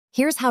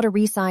Here's how to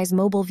resize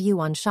mobile view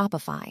on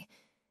Shopify.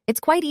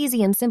 It's quite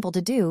easy and simple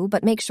to do,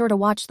 but make sure to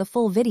watch the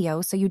full video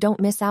so you don't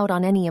miss out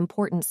on any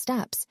important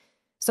steps.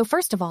 So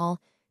first of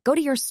all, go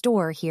to your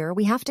store here.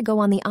 We have to go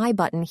on the I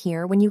button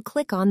here. When you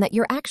click on that,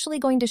 you're actually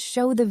going to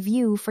show the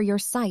view for your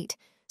site.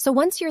 So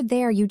once you're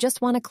there, you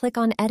just want to click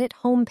on Edit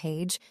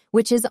Homepage,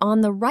 which is on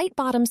the right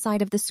bottom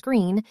side of the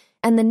screen,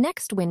 and the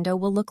next window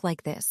will look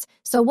like this.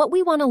 So what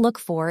we want to look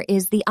for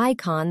is the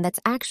icon that's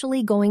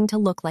actually going to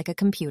look like a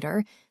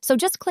computer. So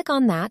just click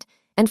on that,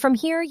 and from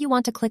here you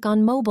want to click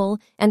on Mobile,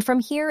 and from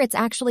here it's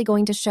actually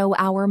going to show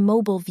our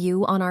mobile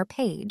view on our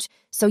page.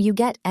 So you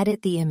get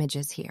Edit the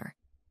Images here.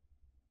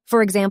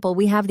 For example,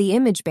 we have the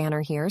image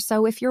banner here,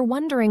 so if you're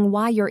wondering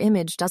why your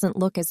image doesn't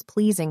look as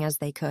pleasing as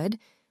they could,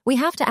 we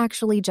have to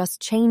actually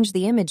just change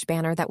the image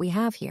banner that we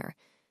have here.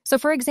 So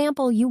for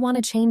example, you want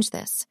to change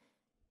this.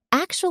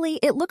 Actually,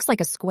 it looks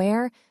like a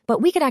square, but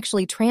we could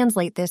actually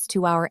translate this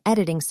to our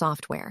editing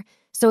software.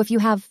 So if you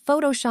have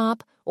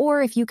Photoshop,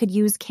 or if you could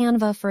use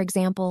Canva, for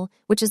example,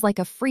 which is like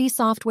a free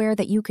software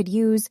that you could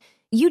use,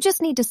 you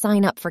just need to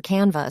sign up for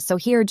Canva. So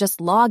here,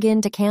 just log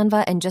into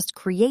Canva and just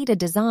create a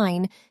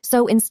design.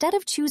 So instead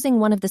of choosing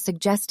one of the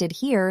suggested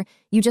here,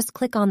 you just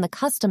click on the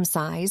custom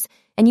size,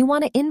 and you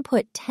want to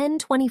input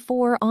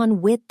 1024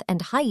 on width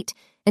and height,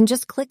 and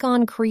just click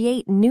on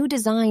Create New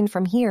Design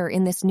from here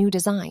in this new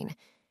design.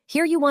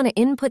 Here you want to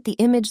input the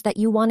image that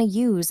you want to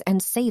use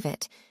and save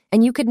it,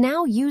 and you could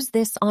now use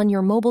this on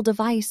your mobile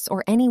device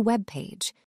or any web page.